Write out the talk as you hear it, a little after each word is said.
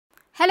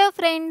Hello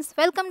friends,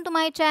 welcome to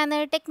my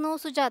channel Techno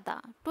Sujata.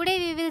 Today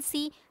we will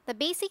see the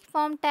basic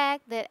form tag,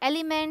 their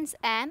elements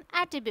and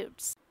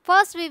attributes.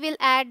 First we will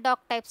add doc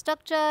type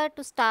structure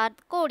to start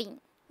coding.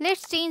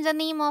 Let's change the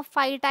name of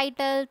file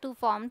title to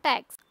form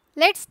tags.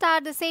 Let's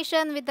start the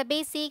session with the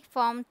basic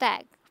form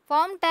tag.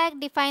 Form tag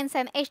defines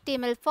an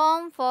HTML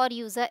form for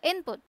user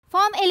input.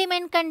 Form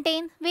element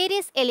contain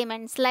various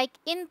elements like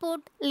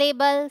input,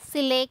 label,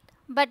 select,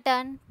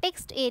 button,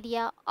 text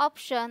area,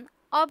 option,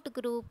 opt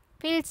group,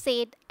 field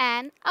set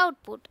and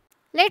output.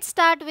 Let's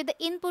start with the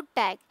input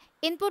tag.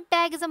 Input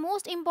tag is the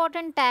most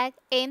important tag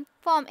in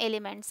form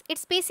elements. It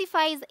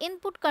specifies the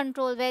input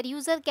control where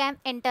user can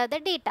enter the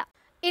data.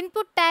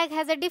 Input tag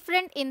has a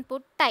different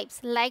input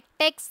types like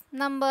text,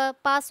 number,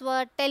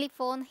 password,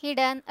 telephone,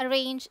 hidden,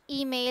 range,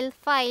 email,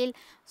 file.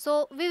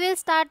 So we will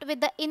start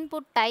with the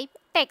input type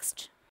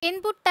text.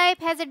 Input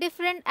type has a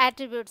different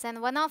attributes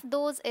and one of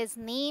those is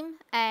name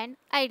and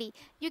ID.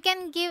 You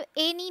can give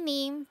any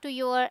name to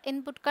your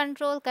input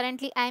control.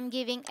 Currently I am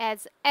giving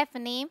as F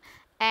name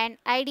and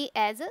ID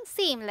as a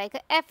same like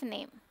a F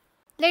name.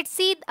 Let's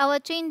see our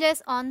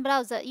changes on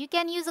browser. You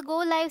can use a Go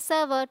Live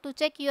server to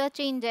check your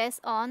changes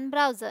on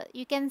browser.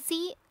 You can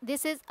see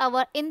this is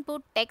our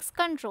input text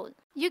control.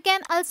 You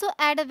can also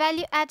add a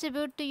value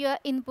attribute to your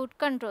input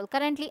control.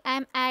 Currently I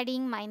am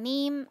adding my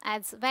name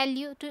as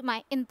value to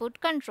my input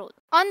control.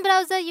 On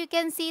browser you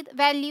can see the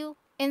value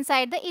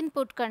inside the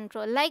input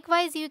control.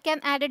 Likewise you can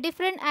add a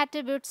different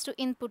attributes to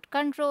input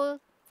control.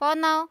 For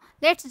now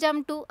let's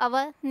jump to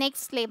our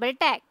next label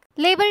tag.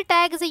 Label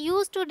tag is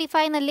used to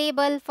define a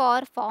label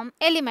for form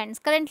elements.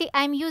 Currently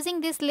I am using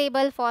this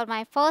label for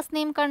my first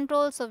name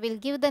control, so we'll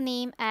give the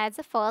name as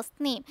a first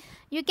name.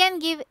 You can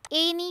give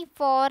any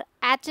for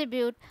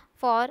attribute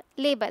for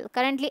label.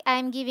 Currently I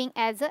am giving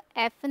as a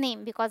F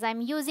name because I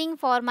am using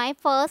for my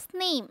first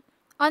name.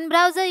 On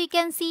browser you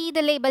can see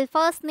the label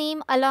first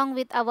name along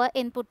with our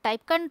input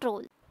type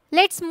control.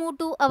 Let's move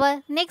to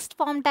our next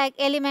form tag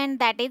element,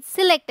 that is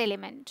select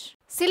element.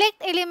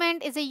 Select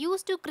element is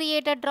used to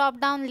create a drop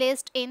down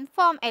list in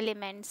form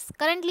elements.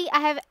 Currently I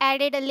have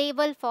added a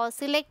label for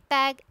select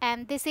tag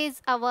and this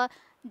is our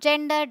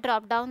gender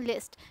drop down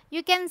list.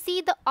 You can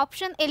see the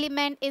option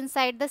element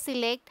inside the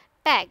select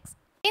tags.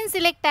 In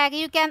select tag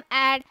you can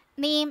add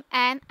name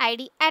and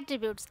ID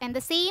attributes and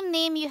the same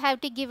name you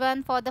have to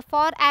given for the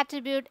for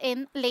attribute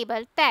in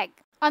label tag.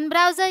 On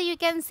browser you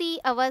can see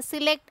our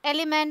select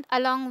element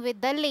along with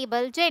the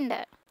label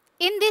gender.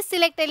 In this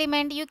select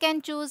element you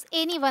can choose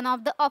any one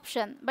of the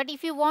option, but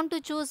if you want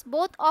to choose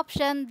both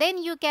option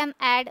then you can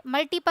add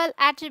multiple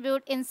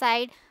attribute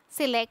inside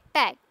select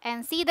tag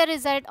and see the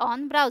result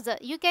on browser.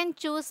 You can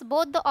choose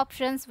both the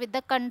options with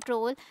the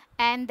control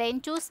and then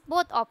choose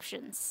both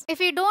options. If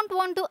you don't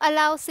want to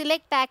allow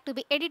select tag to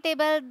be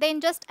editable, then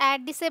just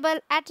add disable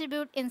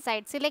attribute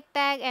inside select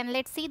tag and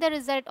let's see the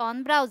result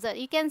on browser.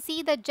 You can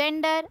see the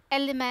gender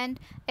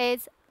element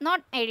is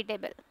not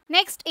editable.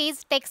 Next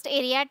is text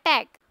area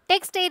tag.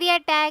 Text area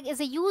tag is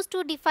used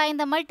to define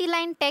the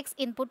multi-line text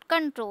input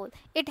control.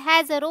 It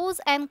has a rows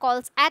and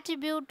columns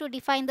attribute to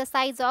define the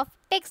size of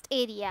text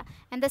area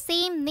and the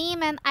same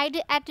name and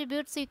ID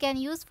attributes you can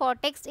use for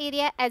text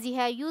area as you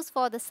have used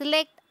for the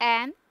select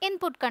and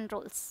input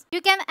controls.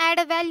 You can add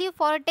a value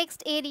for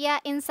text area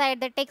inside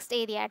the text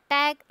area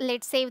tag.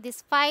 Let's save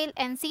this file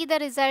and see the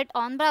result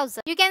on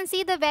browser. You can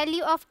see the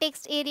value of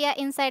text area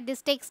inside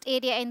this text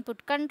area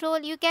input control.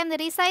 You can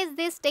resize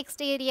this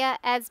text area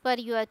as per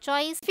your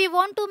choice. If you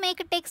want to make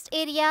a text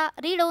area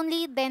read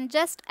only, then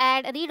just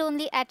add a read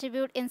only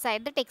attribute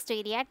inside the text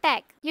area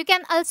tag. You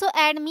can also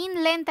add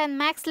mean length and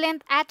max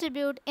length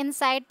attribute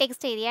inside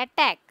text area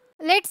tag.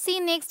 Let's see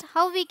next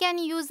how we can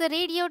use the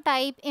radio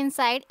type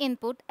inside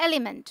input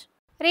element.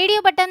 Radio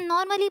button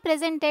normally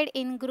presented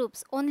in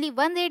groups. Only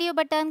one radio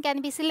button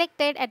can be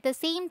selected at the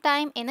same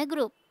time in a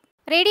group.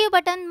 Radio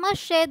button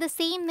must share the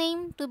same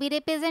name to be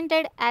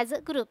represented as a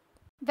group.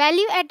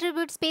 Value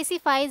attribute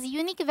specifies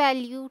unique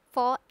value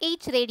for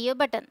each radio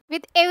button.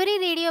 With every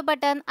radio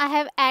button I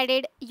have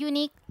added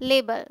unique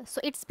label.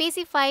 So it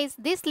specifies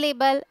this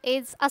label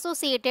is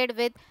associated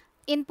with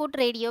input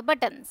radio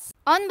buttons.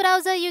 On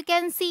browser you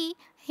can see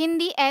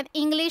Hindi and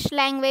English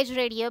language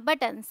radio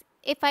buttons.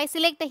 If I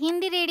select the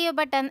Hindi radio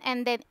button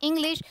and then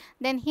English,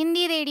 then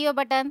Hindi radio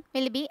button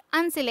will be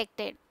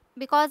unselected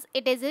because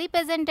it is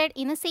represented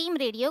in the same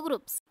radio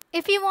groups.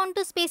 If you want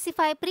to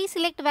specify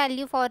pre-select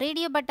value for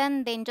radio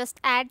button, then just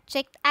add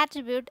checked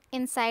attribute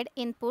inside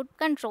input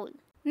control.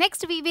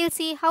 Next we will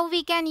see how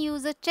we can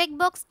use a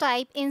checkbox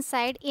type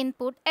inside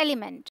input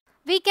element.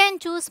 We can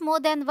choose more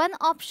than one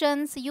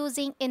options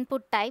using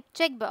input type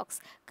checkbox.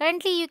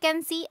 Currently you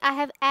can see I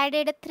have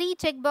added 3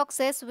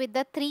 checkboxes with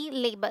the 3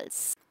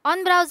 labels.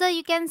 On browser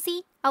you can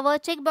see our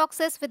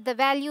checkboxes with the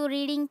value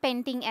reading,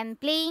 painting and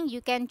playing.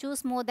 You can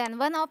choose more than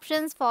one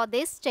options for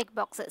these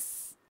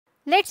checkboxes.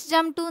 Let's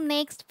jump to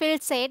next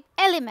fieldset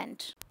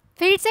element.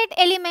 Fieldset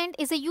element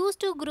is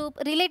used to group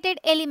related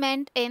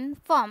element in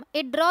form.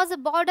 It draws a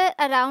border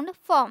around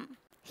form.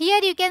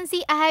 Here you can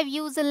see I have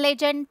used a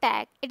legend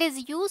tag. It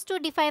is used to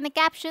define a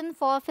caption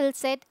for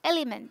fieldset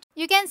element.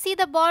 You can see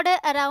the border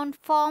around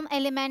form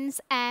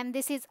elements, and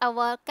this is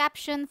our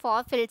caption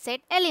for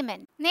fieldset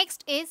element.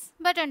 Next is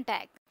button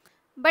tag.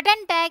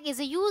 Button tag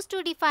is used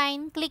to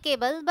define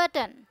clickable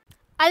button.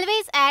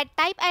 Always add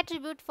type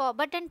attribute for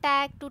button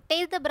tag to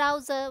tell the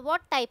browser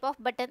what type of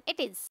button it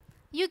is.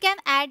 You can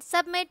add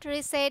submit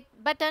reset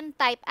button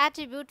type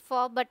attribute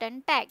for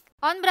button tag.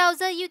 On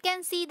browser you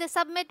can see the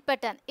submit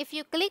button. If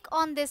you click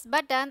on this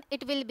button,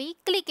 it will be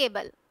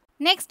clickable.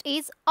 Next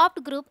is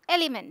optgroup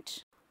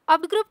element.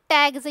 Optgroup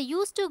tag is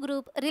used to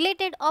group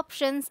related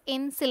options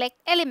in select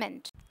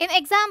element. In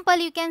example,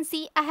 you can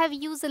see I have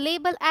used a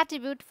label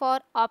attribute for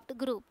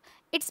optgroup.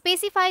 It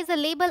specifies a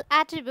label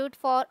attribute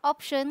for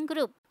option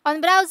group. On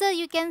browser,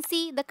 you can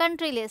see the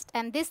country list,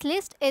 and this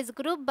list is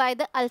grouped by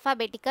the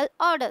alphabetical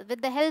order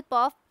with the help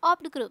of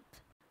optgroup.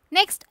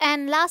 Next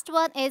and last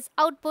one is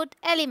output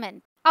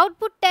element.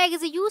 Output tag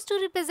is used to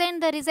represent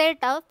the result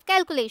of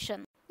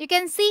calculation. You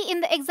can see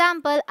in the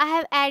example I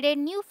have added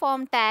new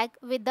form tag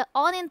with the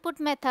onInput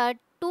method,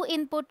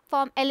 toInput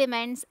form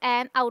elements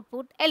and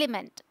output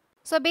element.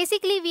 So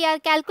basically we are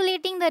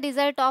calculating the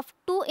result of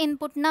two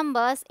input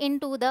numbers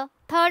into the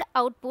third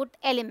output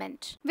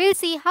element. We'll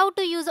see how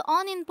to use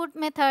onInput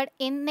method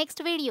in next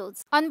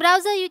videos. On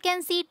browser you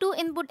can see two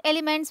input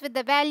elements with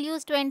the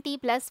values 20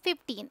 plus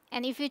 15,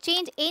 and if you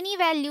change any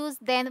values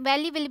then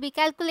value will be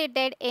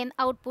calculated in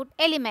output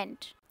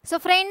element. So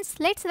friends,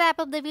 let's wrap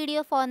up the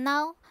video for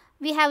now.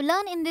 We have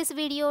learned in this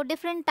video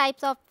different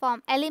types of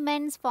form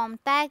elements, form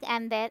tag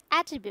and their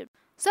attributes.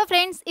 So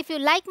friends, if you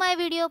like my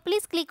video,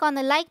 please click on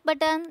the like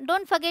button.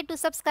 Don't forget to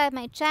subscribe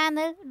my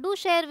channel. Do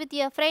share with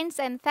your friends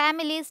and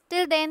families.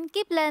 Till then,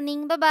 keep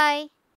learning. Bye-bye.